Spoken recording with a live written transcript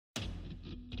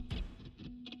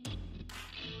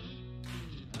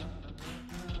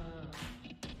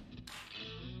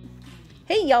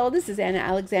Hey y'all, this is Anna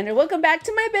Alexander. Welcome back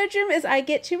to my bedroom as I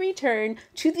get to return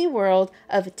to the world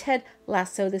of Ted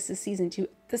Lasso. This is season 2.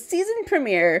 The season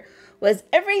premiere was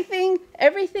everything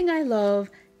I love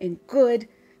in good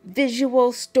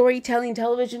visual storytelling,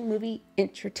 television, movie,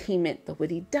 entertainment. The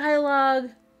witty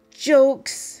dialogue,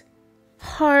 jokes,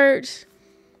 heart,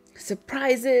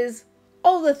 surprises,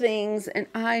 all the things. And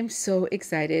I'm so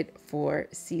excited for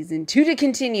season 2 to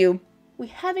continue. We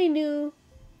have a new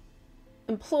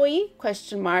employee, ?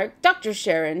 Dr.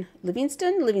 Sharon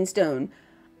Livingstone,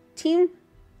 team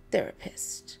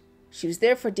therapist. She was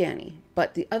there for Danny,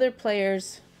 but the other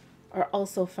players are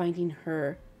also finding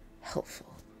her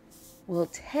helpful. Will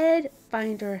Ted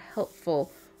find her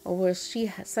helpful, or will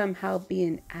she somehow be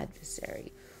an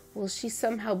adversary? Will she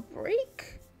somehow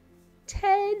break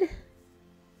Ted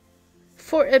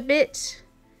for a bit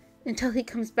until he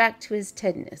comes back to his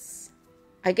Tedness?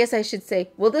 I guess I should say,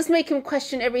 will this make him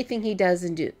question everything he does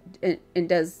and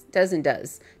does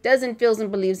and feels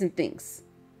and believes and thinks?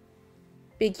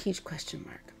 Big, huge question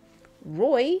mark.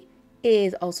 Roy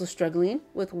is also struggling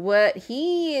with what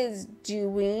he is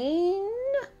doing.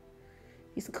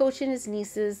 He's coaching his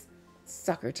niece's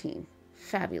soccer team.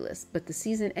 Fabulous. But the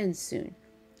season ends soon.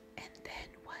 And then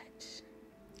what?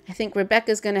 I think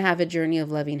Rebecca's going to have a journey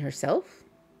of loving herself.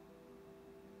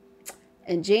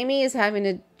 And Jamie is having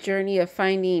a journey of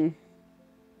finding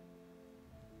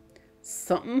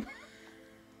something.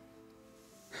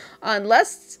 On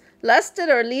Lust It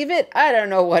or Leave It. I don't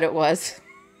know what it was.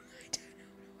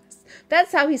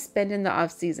 That's how he's spending the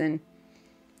off season.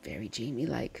 Very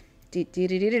Jamie-like.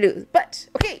 But,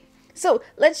 okay. So,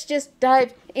 let's just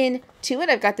dive into it.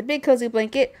 I've got the big cozy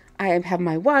blanket. I have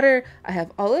my water. I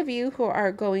have all of you who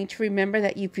are going to remember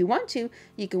that if you want to,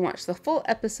 you can watch the full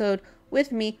episode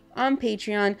with me on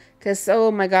Patreon, because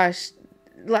oh my gosh,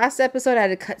 last episode I had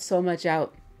to cut so much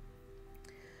out.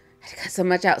 So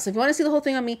if you want to see the whole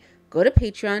thing on me, go to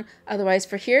Patreon. Otherwise,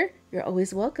 for here, you're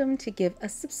always welcome to give a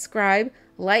subscribe,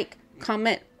 like,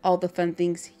 comment, all the fun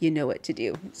things. You know what to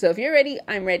do. So if you're ready,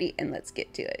 I'm ready, and let's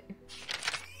get to it.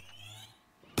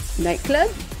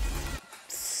 Nightclub?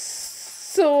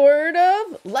 Sort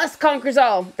of. Lust conquers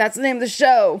all. That's the name of the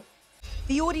show.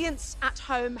 The audience at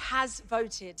home has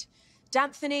voted.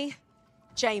 D'Anthony,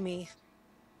 Jamie.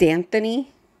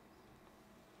 D'Anthony.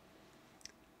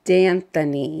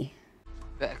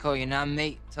 Better call your nan,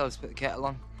 mate. Tell us to put the kettle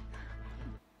on.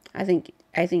 I think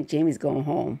Jamie's going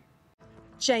home.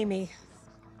 Jamie,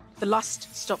 the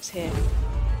lust stops here.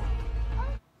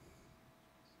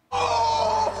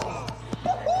 Oh!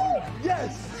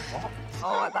 Yes!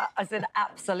 Oh, that was an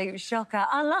absolute shocker.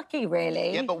 Unlucky,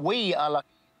 really. Yeah, but we are lucky.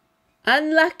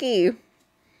 Unlucky.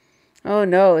 Oh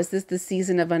no, is this the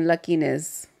season of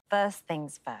unluckiness? First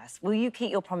things first, will you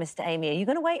keep your promise to Amy? Are you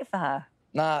going to wait for her?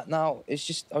 Nah, no, I was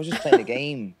just playing a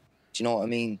game. Do you know what I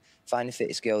mean? Find the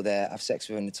fittest girl there, have sex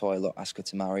with her in the toilet, ask her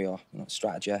to marry her.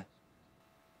 Strategy.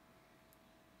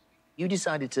 You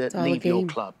decided to leave your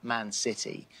club, Man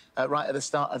City, right at the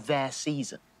start of their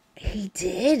season. He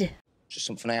did. Just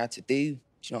something I had to do. Do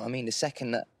you know what I mean? The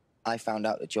second that I found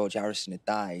out that George Harrison had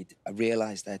died, I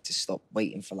realised I had to stop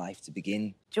waiting for life to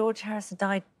begin. George Harrison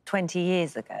died 20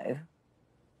 years ago.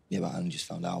 Yeah, but I only just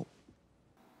found out.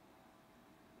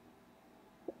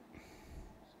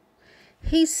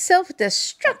 He's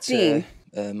self-destructing.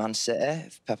 Man City,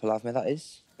 if Pepper love me, that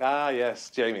is. Ah, yes,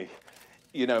 Jamie.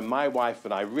 You know, my wife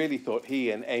and I really thought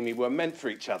he and Amy were meant for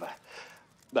each other.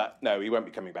 But no, he won't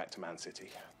be coming back to Man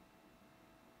City.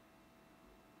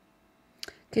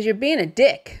 Because you're being a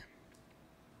dick.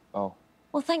 Oh.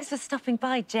 Well, thanks for stopping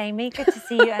by, Jamie. Good to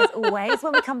see you as always.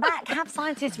 When we come back, have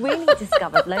scientists really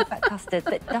discovered low-fat custard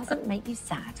that doesn't make you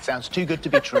sad? Sounds too good to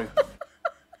be true.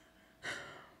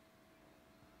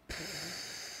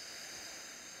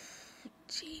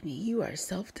 Jamie, you are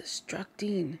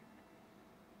self-destructing.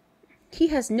 He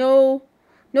has no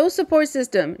support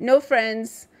system, no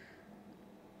friends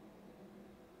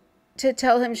to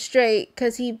tell him straight,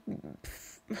 because he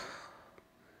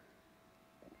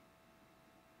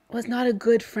was not a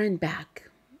good friend back.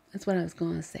 That's what I was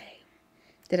going to say.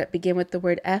 Did it begin with the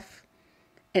word F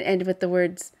and end with the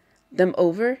words them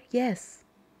over? Yes.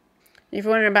 And if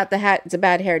you're wondering about the hat, it's a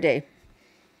bad hair day.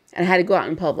 And I had to go out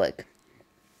in public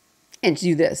and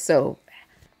do this. So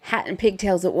hat and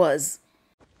pigtails it was.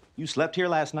 You slept here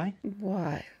last night?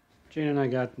 Why? Jane and I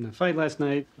got in a fight last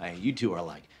night. Hey, you two are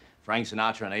like Frank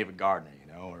Sinatra and Ava Gardner,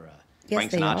 you know, or Yes,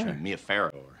 Frank they Sinatra are. and Mia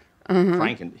Farrow, or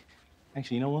Frank and...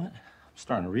 Actually, you know what? I'm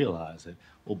starting to realize that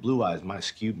old Blue Eyes might have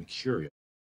skewed mercurial.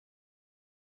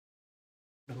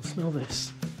 I'll smell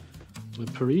this. A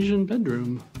Parisian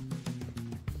bedroom.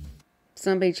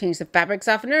 Somebody changed the fabric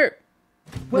softener.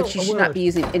 which you should not be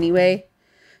using anyway.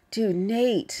 Dude,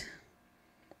 Nate.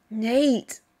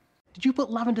 Nate. Did you put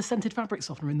lavender scented fabric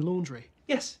softener in the laundry?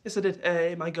 Yes, I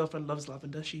did. My girlfriend loves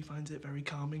lavender. She finds it very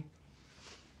calming.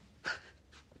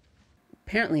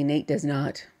 Apparently Nate does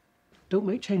not. Don't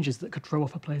make changes that could throw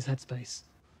off a player's headspace.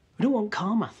 We don't want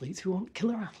calm athletes, we want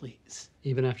killer athletes.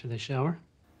 Even after they shower?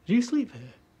 Do you sleep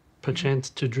here? Perchance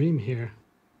to dream here.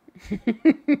 Do you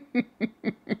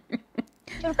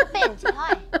want to pop in? Say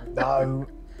hi. No.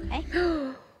 Hey?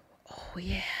 Oh,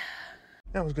 yeah.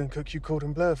 I was going to cook you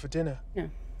cordon bleu for dinner. No.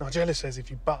 Nigella says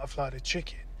if you butterfly the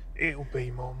chicken, it'll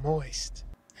be more moist.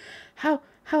 How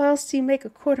else do you make a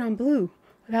cordon bleu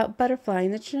without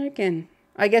butterflying the chicken?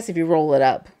 I guess if you roll it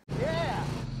up.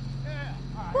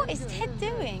 What is Ted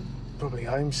doing? Probably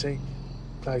homesick.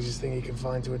 Closest thing he can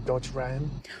find to a Dodge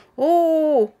Ram.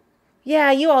 Oh,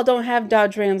 yeah, you all don't have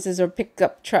Dodge Ramses or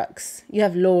pickup trucks. You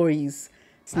have lorries.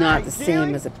 It's not the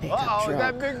same as a pickup truck. Is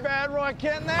that big bad Roy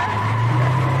Kent there?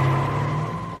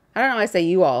 I don't know why I say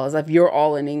you all, as if you're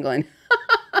all in England.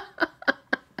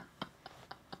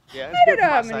 Yeah, I don't know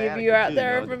how many of you are out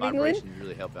there from England.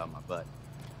 Really help out my butt.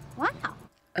 Wow.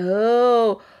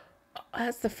 Oh,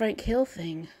 that's the Frank Hill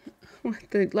thing.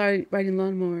 With the riding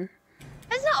lawnmower.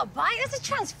 That's not a bike, that's a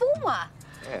transformer.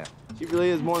 Yeah, she really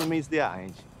is more than meets the eye,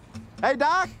 ain't she? Hey,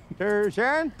 Doc.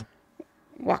 Sharon.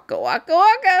 Waka, waka,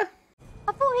 waka.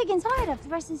 I thought Higgins hired her for the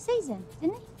rest of the season,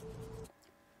 didn't he?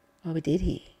 Oh, did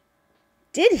he?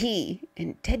 Did he?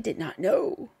 And Ted did not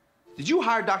know. Did you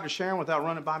hire Dr. Sharon without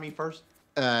running by me first?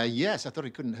 Yes, I thought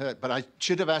it couldn't hurt, but I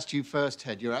should have asked you first,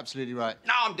 Ted. You're absolutely right.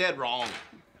 No, I'm dead wrong.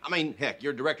 I mean, heck,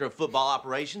 you're director of football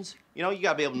operations. You know, you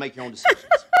gotta be able to make your own decisions.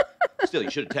 Still,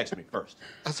 you should have texted me first.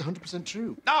 That's 100%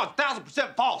 true. No,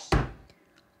 1,000% false.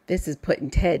 This is putting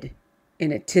Ted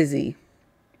in a tizzy.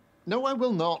 No, I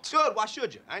will not. Good, why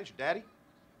should you? I ain't your daddy.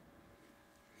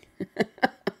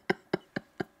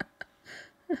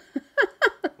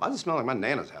 Why does it smell like my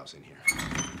Nana's house in here?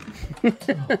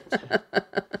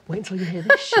 Wait until you hear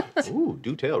this shit. Ooh,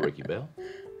 do tell, Ricky Bell.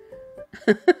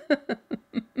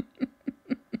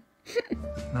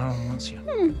 No one wants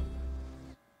you.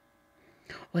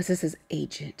 Was this his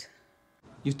agent?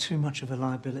 You're too much of a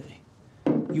liability.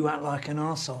 You act like an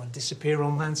arsehole and disappear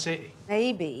on Man City.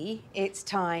 Maybe it's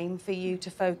time for you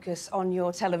to focus on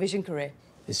your television career.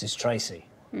 This is Tracy,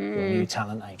 your new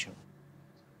talent agent.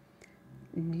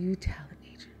 New talent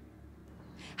agent.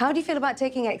 How do you feel about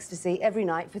taking ecstasy every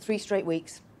night for 3 straight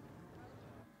weeks?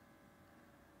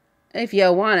 If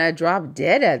you want to drop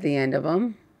dead at the end of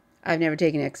them. I've never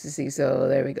taken ecstasy, so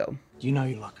there we go. You know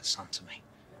you're like a son to me.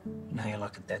 Now you're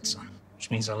like a dead son,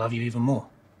 which means I love you even more.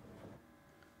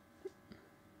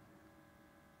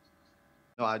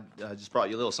 No, I just brought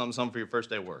you a little something for your first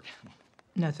day of work.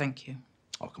 No, thank you.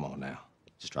 Oh, come on now.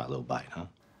 Just try a little bite, huh?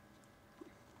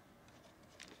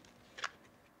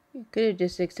 You could have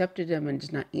just accepted them and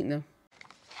just not eaten them.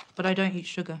 But I don't eat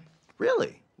sugar.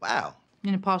 Really? Wow.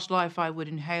 In a past life, I would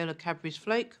inhale a Cadbury's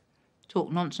flake,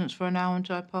 talk nonsense for an hour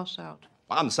until I pass out.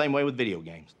 Well, I'm the same way with video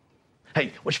games.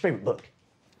 Hey, what's your favorite book?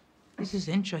 This is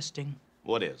interesting.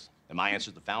 What is? And my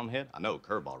answer's the Fountainhead? I know,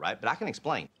 curveball, right? But I can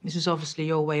explain. This is obviously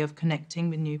your way of connecting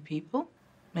with new people.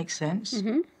 Makes sense.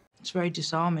 It's very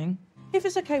disarming. If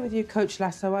it's okay with you, Coach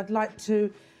Lasso, I'd like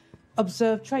to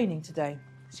observe training today.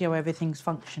 See how everything's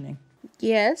functioning.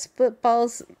 Yes,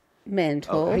 football's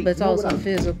mental, Oh, hey, but it's you know also what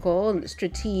physical and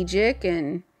strategic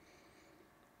and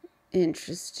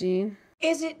interesting.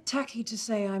 Is it tacky to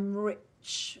say I'm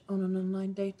rich on an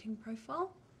online dating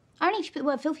profile? I only need to put the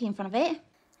word filthy in front of it.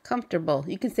 Comfortable.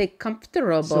 You can say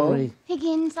comfortable. Sorry.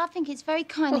 Higgins, I think it's very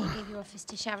kind that you gave your office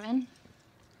to Sharon.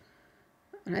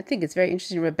 And I think it's very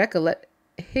interesting Rebecca let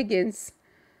Higgins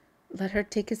let her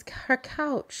take her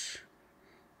couch.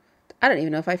 I don't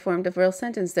even know if I formed a real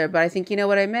sentence there, but I think you know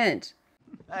what I meant.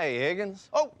 Hey, Higgins.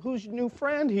 Oh, who's your new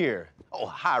friend here? Oh,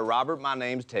 hi, Robert. My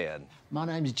name's Ted. My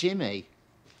name's Jimmy.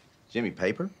 Jimmy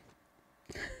Paper?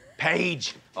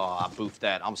 Paige. Oh, I boofed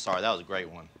that. I'm sorry. That was a great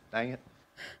one. Dang it.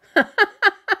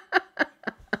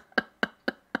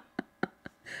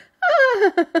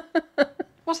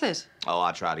 What's this? Oh,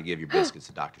 I try to give your biscuits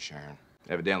to Dr. Sharon.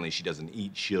 Evidently, she doesn't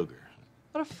eat sugar.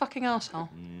 What a fucking asshole.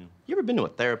 You ever been to a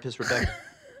therapist, Rebecca?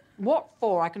 What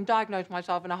for? I can diagnose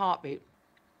myself in a heartbeat.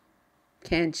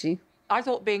 Can she? I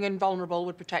thought being invulnerable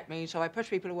would protect me, so I pushed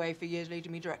people away for years,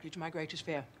 leading me directly to my greatest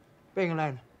fear. Being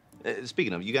alone.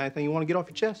 Speaking of, you got anything you want to get off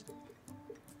your chest?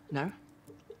 No.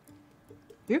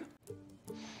 You?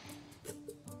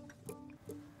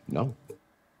 No.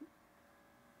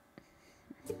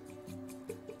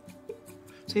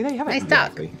 See, there you have it. Nice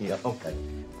talk. Yeah, okay.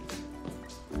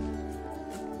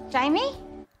 Jamie?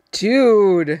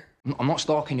 Dude. I'm not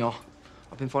stalking you.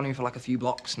 I've been following you for like a few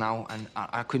blocks now, and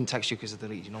I couldn't text you because I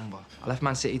deleted your number. I left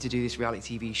Man City to do this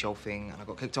reality TV show thing, and I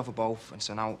got kicked off of both, and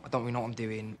so now I don't really know what I'm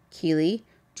doing. Keely,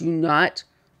 do not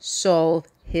solve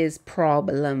his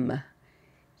problem.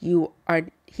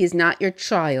 He's not your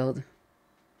child.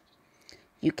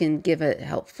 You can give a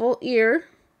helpful ear,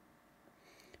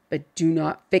 but do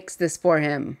not fix this for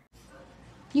him.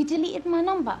 You deleted my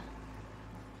number.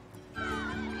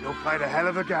 You'll play a hell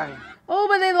of a game. Oh,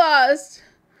 but they lost.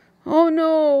 Oh,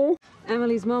 no.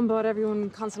 Emily's mum bought everyone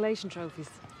consolation trophies.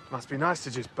 Must be nice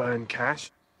to just burn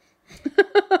cash.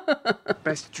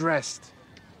 Best dressed.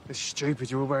 It's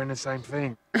stupid, you're all wearing the same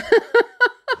thing.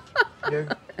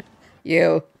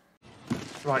 You.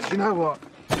 Right, you know what?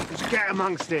 Just get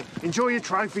amongst it. Enjoy your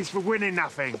trophies for winning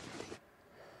nothing.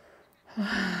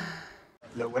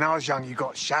 Look, when I was young, you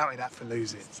got shouted at for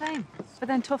losing. Same. But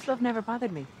then tough love never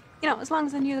bothered me. You know, as long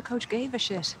as I knew the coach gave a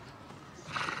shit.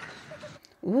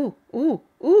 Ooh, ooh,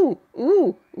 ooh,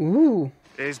 ooh, ooh.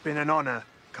 It's been an honour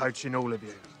coaching all of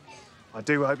you. I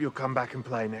do hope you'll come back and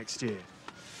play next year.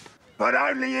 But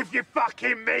only if you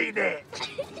fucking mean it!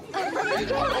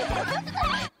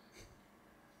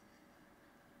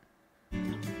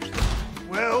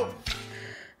 Well...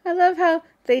 I love how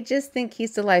they just think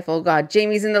he's delightful. Oh, God,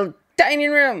 Jamie's in the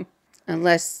dining room.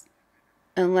 Unless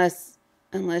they're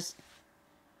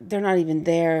not even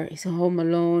there. He's home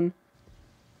alone.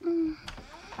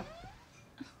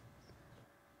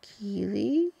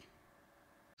 Keely?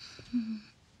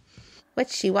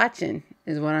 What's she watching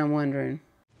is what I'm wondering.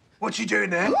 What you doing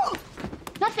there?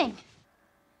 Nothing.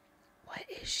 What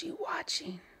is she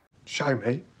watching? Show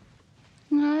me.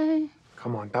 No.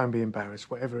 Come on, don't be embarrassed.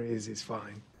 Whatever it is, it's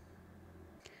fine.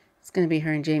 It's going to be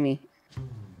her and Jamie.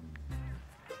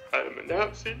 I am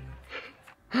announcing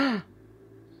my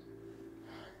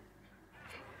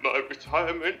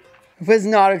retirement. Was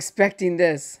not expecting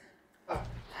this.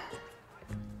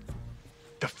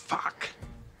 The fuck?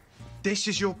 This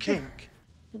is your kink?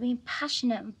 You're being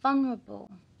passionate and vulnerable.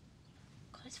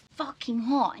 God, it's fucking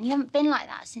hot, and you haven't been like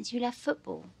that since you left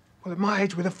football. Well, at my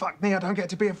age with a fuck me, I don't get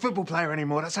to be a football player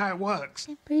anymore. That's how it works.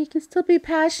 But you can still be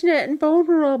passionate and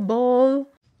vulnerable.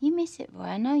 You miss it, Roy.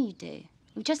 I know you do.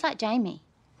 You're just like Jamie.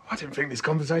 I didn't think this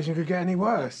conversation could get any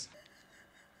worse.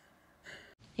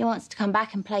 He wants to come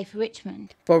back and play for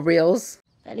Richmond. For reals?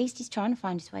 But at least he's trying to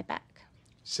find his way back.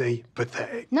 See?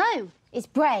 Pathetic. No, it's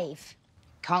brave.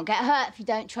 Can't get hurt if you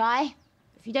don't try.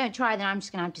 If you don't try, then I'm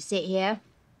just going to have to sit here,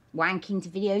 wanking to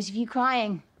videos of you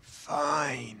crying.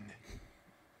 Fine.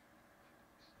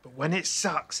 But when it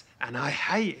sucks and I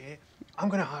hate it, I'm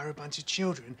going to hire a bunch of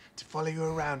children to follow you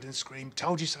around and scream,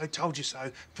 told you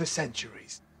so, for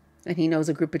centuries. And he knows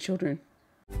a group of children.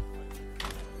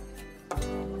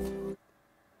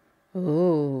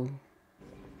 Oh.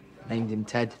 Named him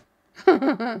Ted.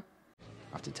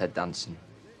 After Ted Danson.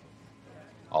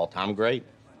 All-time great.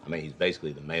 I mean, he's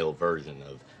basically the male version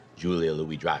of Julia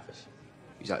Louis-Dreyfus.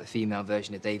 He's like the female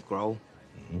version of Dave Grohl.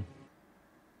 Mm-hmm.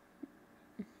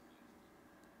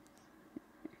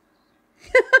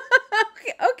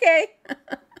 Okay.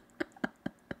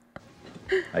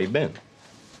 How you been?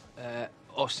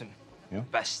 Awesome. Yeah?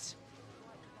 Best.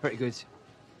 Pretty good.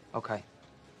 Okay.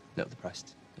 Little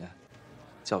depressed. Yeah.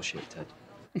 It's all shit, Ted.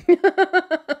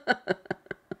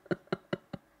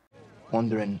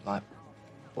 Wondering, like,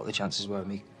 what the chances were of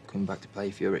me coming back to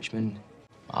play for you, Richmond.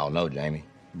 I don't know, Jamie.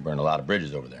 You burned a lot of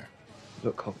bridges over there.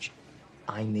 Look, Coach,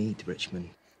 I need Richmond.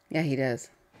 Yeah, he does.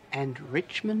 And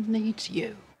Richmond needs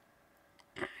you.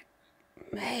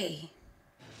 May.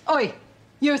 Oi,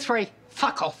 you three,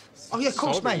 fuck off. Oh, yeah, of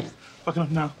course, mate. Fucking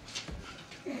off now.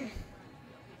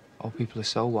 Old people are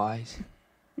so wise.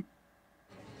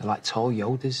 They're like tall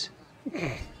Yodas.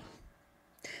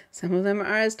 Some of them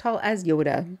are as tall as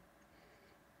Yoda.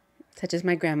 Such as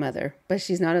my grandmother. But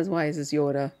she's not as wise as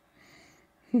Yoda.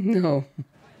 No.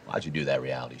 Why'd you do that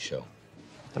reality show?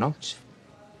 Dunno, just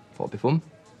thought it'd be fun.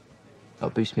 That'll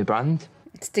boost my brand.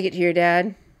 Stick it to your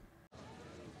dad.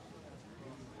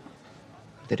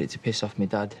 Did it to piss off my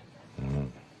dad. Mm-hmm.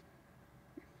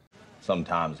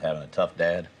 Sometimes having a tough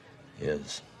dad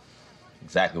is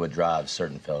exactly what drives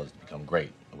certain fellas to become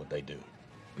great at what they do.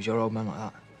 Was your old man like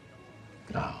that?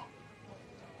 No.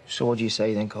 So what do you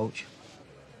say then, Coach?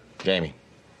 Jamie,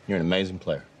 you're an amazing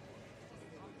player.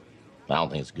 I don't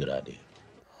think it's a good idea.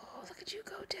 Oh, look at you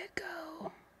go, Dad,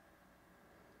 go.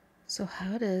 So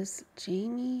how does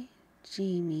Jamie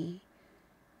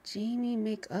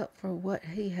make up for what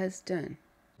he has done?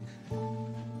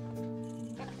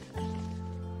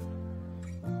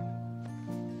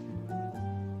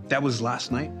 That was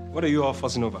last night. What are you all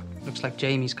fussing over? Looks like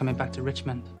Jamie's coming back to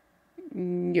Richmond.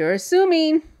 You're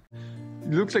assuming.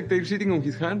 looks like they're sitting on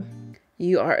his hand.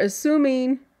 You are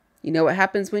assuming. You know what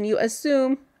happens when you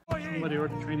assume. Somebody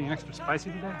ordered training extra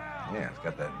spicy today? Yeah, it's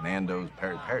got that Nando's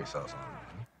peri-peri sauce on it.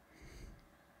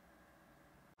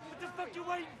 What the fuck you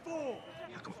waiting for?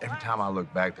 How come every time I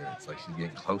look back there, it's like she's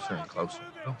getting closer and closer?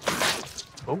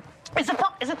 Oh. Is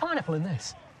a pineapple in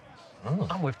this? Oh.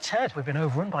 I'm with Ted. We've been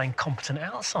overrun by incompetent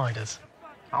outsiders.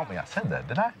 I don't think I said that,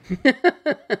 did I?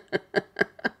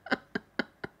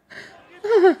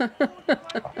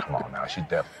 Oh, come on now, she's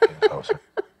definitely getting closer.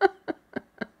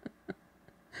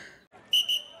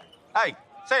 Hey,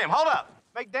 Sam, hold up.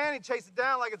 Make Danny chase it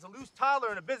down like it's a loose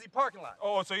toddler in a busy parking lot.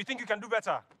 Oh, so you think you can do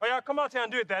better? Oh, yeah, come out here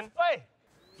and do it then. Hey!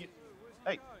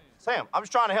 Hey, Sam, I'm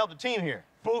just trying to help the team here.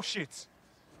 Bullshit.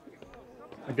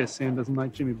 I guess Sam doesn't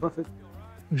like Jimmy Buffett.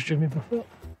 Who's Jimmy Buffett?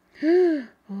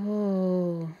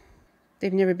 Oh.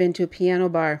 They've never been to a piano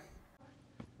bar.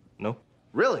 No.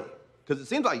 Really? Because it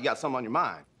seems like you got something on your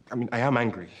mind. I mean, I am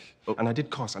angry. Oh. And I did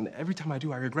cuss, and every time I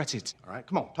do, I regret it. All right,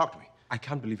 come on, talk to me. I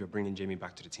can't believe you're bringing Jamie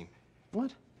back to the team.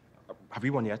 What? Have we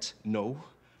won yet? No.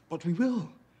 But we will.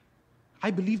 I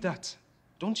believe that.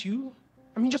 Don't you?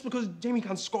 I mean, just because Jamie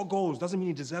can score goals doesn't mean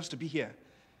he deserves to be here.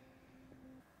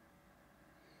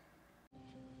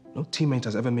 No teammate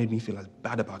has ever made me feel as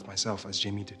bad about myself as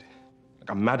Jamie did. Like,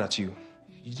 I'm mad at you.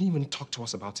 You didn't even talk to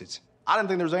us about it. I didn't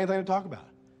think there was anything to talk about.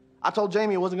 I told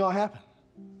Jamie it wasn't going to happen.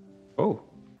 Oh.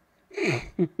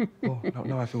 Oh,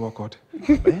 now I feel awkward.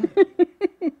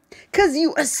 Because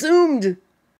you assumed.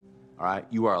 All right,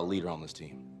 you are a leader on this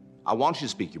team. I want you to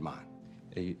speak your mind.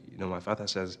 You know, my father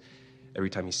says every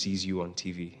time he sees you on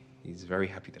TV, he's very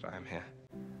happy that I am here.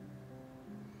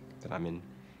 That I'm in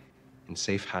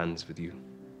safe hands with you.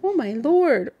 Oh, my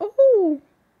Lord. Oh.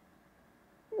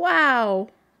 Wow.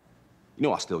 You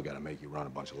know I still got to make you run a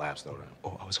bunch of laps, though, right?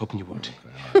 Oh, I was hoping you would.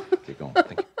 Okay, keep going.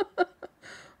 Thank you.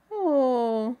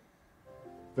 Oh.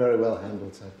 Very well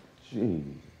handled, Ted. Jeez.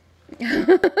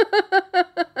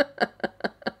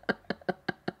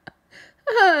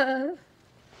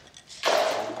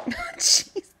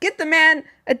 Jeez, get the man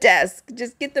a desk.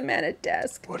 Just get the man a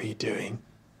desk. What are you doing?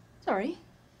 Sorry.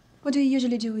 What do you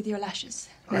usually do with your lashes?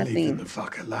 I leave them the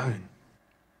fuck alone.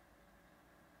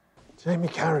 Jamie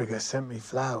Carragher sent me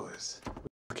flowers. We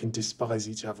fucking despise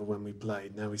each other when we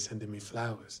played. Now he's sending me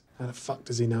flowers. How the fuck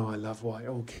does he know I love white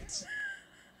orchids?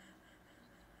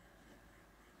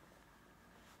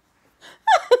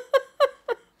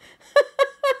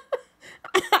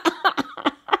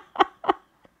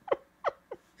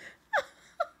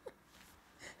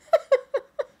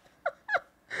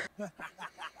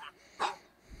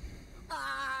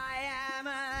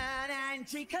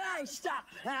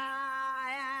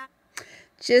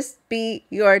 Just be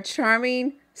your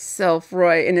charming self,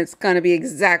 Roy, and it's going to be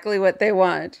exactly what they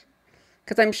want.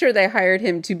 Because I'm sure they hired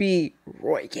him to be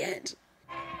Roy Kent.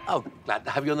 Oh, glad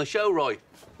to have you on the show, Roy.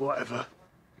 Whatever.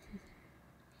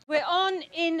 We're on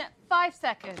in 5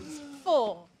 seconds.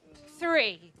 4,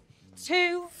 3,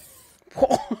 2.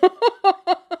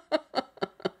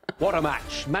 What a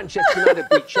match. Manchester United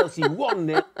beat Chelsea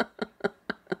 1-0.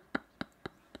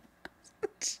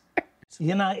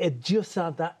 United just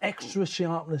had that extra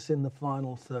sharpness in the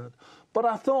final third. But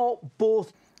I thought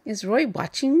both... Is Roy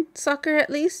watching soccer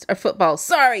at least? Or football?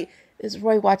 Sorry. Is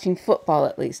Roy watching football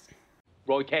at least?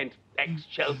 Roy Kent,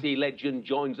 ex-Chelsea legend,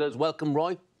 joins us. Welcome,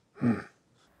 Roy.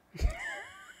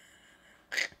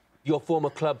 Your former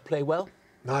club play well?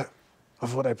 No. I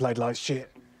thought they played like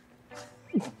shit.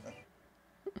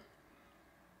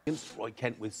 Roy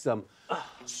Kent with some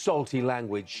salty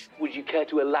language. Would you care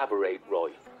to elaborate,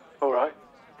 Roy? All right.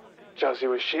 Chelsea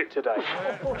was shit today.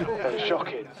 And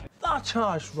shocking. That's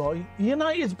harsh, Roy.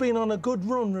 United's been on a good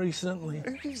run recently.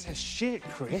 Who gives a shit,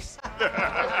 Chris?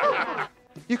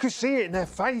 You could see it in their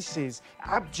faces.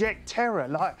 Abject terror,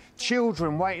 like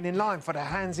children waiting in line for the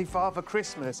handsy Father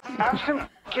Christmas. Have some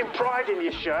fucking pride in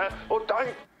your shirt, or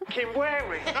don't fucking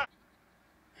wear it.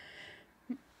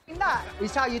 That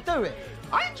is how you do it.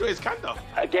 I enjoy his candor.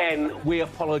 Again, we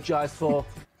apologise for...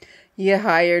 You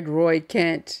hired Roy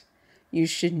Kent. You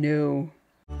should know.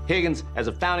 Higgins, as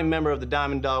a founding member of the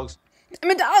Diamond Dogs...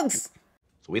 Diamond Dogs!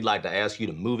 So we'd like to ask you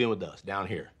to move in with us down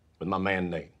here with my man,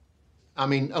 Nate. I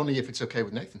mean, only if it's okay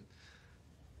with Nathan.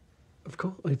 Of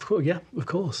course, yeah, of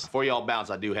course. Before y'all bounce,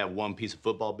 I do have one piece of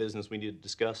football business we need to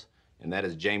discuss, and that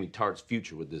is Jamie Tartt's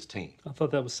future with this team. I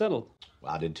thought that was settled.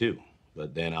 Well, I did too,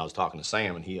 but then I was talking to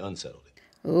Sam, and he unsettled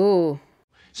it. Ooh.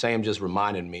 Sam just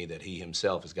reminded me that he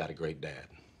himself has got a great dad.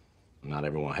 Not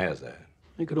everyone has that.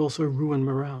 It could also ruin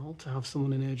morale to have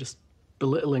someone in here just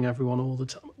belittling everyone all the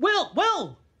time.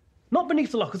 Will! Not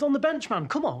beneath the lockers, on the bench, man.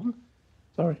 Come on.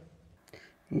 Sorry.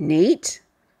 Nate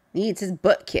needs his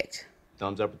butt kicked.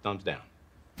 thumbs up or thumbs down.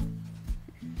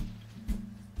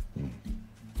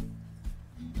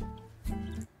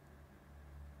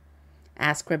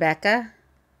 Ask Rebecca.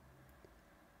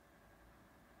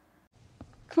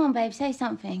 Come on, babe, say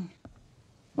something.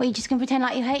 What, you just gonna pretend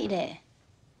like you hated it?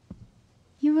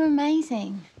 You were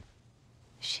amazing.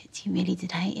 Shit, you really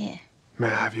did hate it. May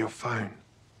I have your phone?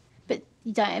 But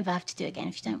you don't ever have to do it again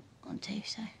if you don't want to,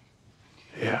 so...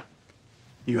 Yeah.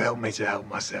 You helped me to help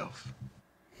myself.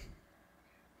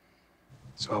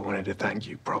 So I wanted to thank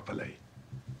you properly.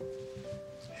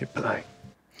 Hit play.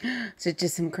 So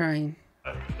just him crying.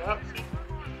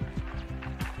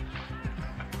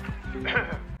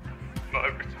 My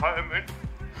retirement.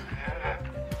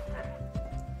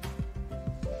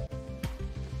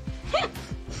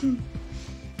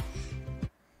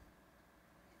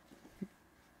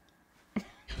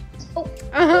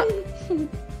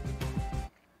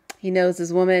 He knows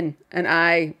his woman, and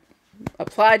I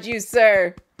applaud you,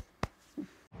 sir.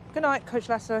 Good night, Coach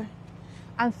Lasso.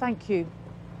 And thank you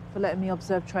for letting me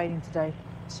observe training today.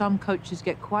 Some coaches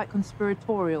get quite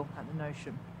conspiratorial at the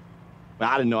notion. Well,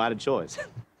 I didn't know I had a choice.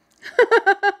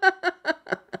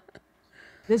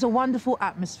 There's a wonderful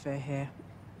atmosphere here.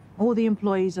 All the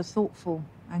employees are thoughtful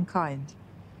and kind,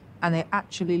 and they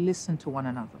actually listen to one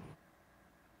another.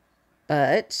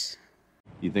 But...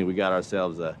 You think we got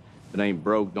ourselves a if it ain't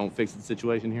broke, don't fix it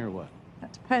situation here or what?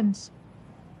 That depends.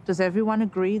 Does everyone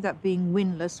agree that being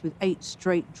winless with 8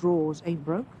 straight draws ain't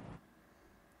broke?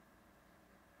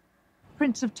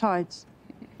 Prince of Tides.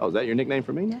 Oh, is that your nickname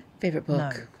for me now? Favorite book?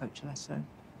 No, Coach Lasso.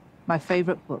 My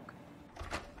favorite book.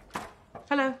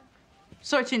 Hello.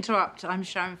 Sorry to interrupt. I'm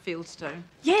Sharon Fieldstone.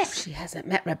 Yes! She hasn't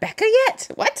met Rebecca yet.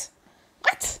 What?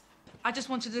 What? I just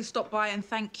wanted to stop by and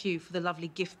thank you for the lovely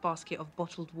gift basket of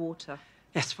bottled water.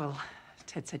 Yes, well,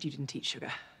 Ted said you didn't eat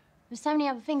sugar. There's so many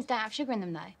other things that don't have sugar in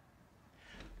them, though.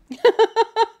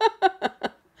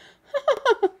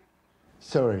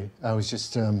 Sorry, I was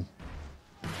just,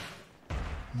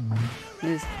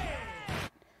 Is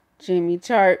Jamie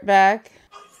Tart back?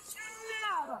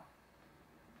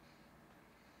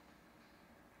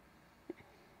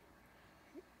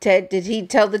 Ted, did he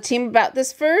tell the team about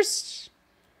this first?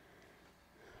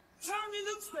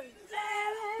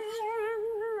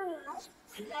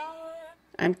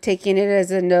 I'm taking it as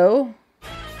a no.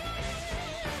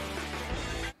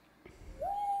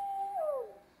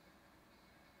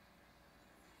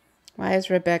 Why is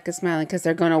Rebecca smiling? Because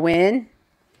they're going to win?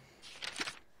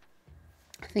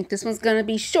 I think this one's going to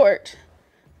be short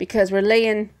because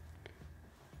we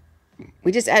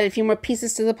just added a few more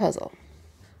pieces to the puzzle.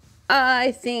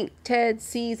 I think Ted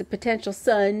sees a potential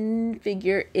son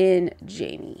figure in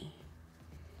Jamie,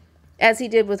 as he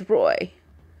did with Roy.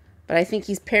 But I think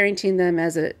he's parenting them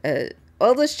as a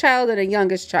oldest child and a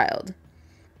youngest child.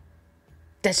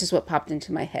 That's just what popped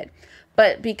into my head.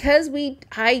 But because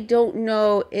I don't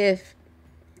know if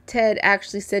Ted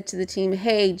actually said to the team,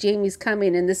 hey, Jamie's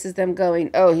coming, and this is them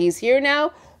going, oh, he's here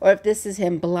now, or if this is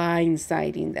him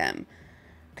blindsiding them.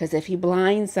 Because if he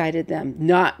blindsided them,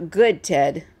 not good,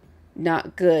 Ted.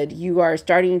 Not good. You are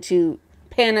starting to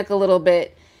panic a little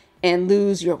bit and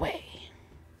lose your way.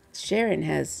 Sharon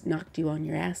has knocked you on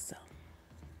your ass, though.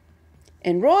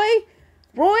 And Roy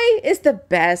is the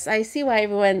best. I see why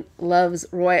everyone loves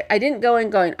Roy. I didn't go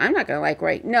in going, I'm not going to like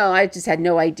Roy. No, I just had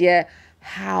no idea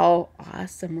how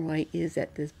awesome Roy is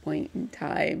at this point in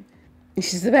time.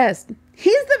 She's the best.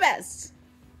 He's the best.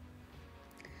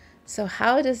 So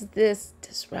how does this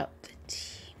disrupt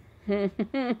the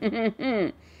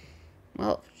team?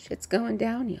 Well, shit's going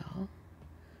down, y'all.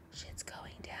 Shit's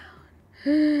going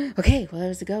down. Okay, well,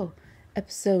 there's a go.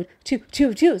 Episode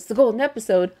 222. It's the golden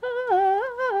episode.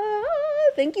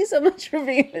 Thank you so much for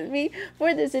being with me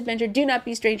for this adventure. Do not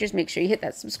be strangers. Make sure you hit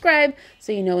that subscribe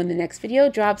so you know when the next video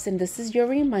drops. And this is your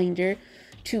reminder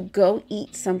to go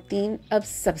eat something of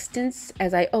substance.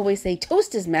 As I always say,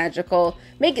 toast is magical.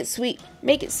 Make it sweet.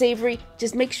 Make it savory.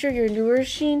 Just make sure you're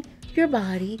nourishing your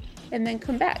body. And then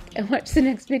come back and watch the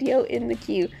next video in the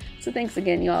queue. So thanks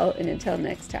again, y'all. And until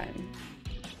next time.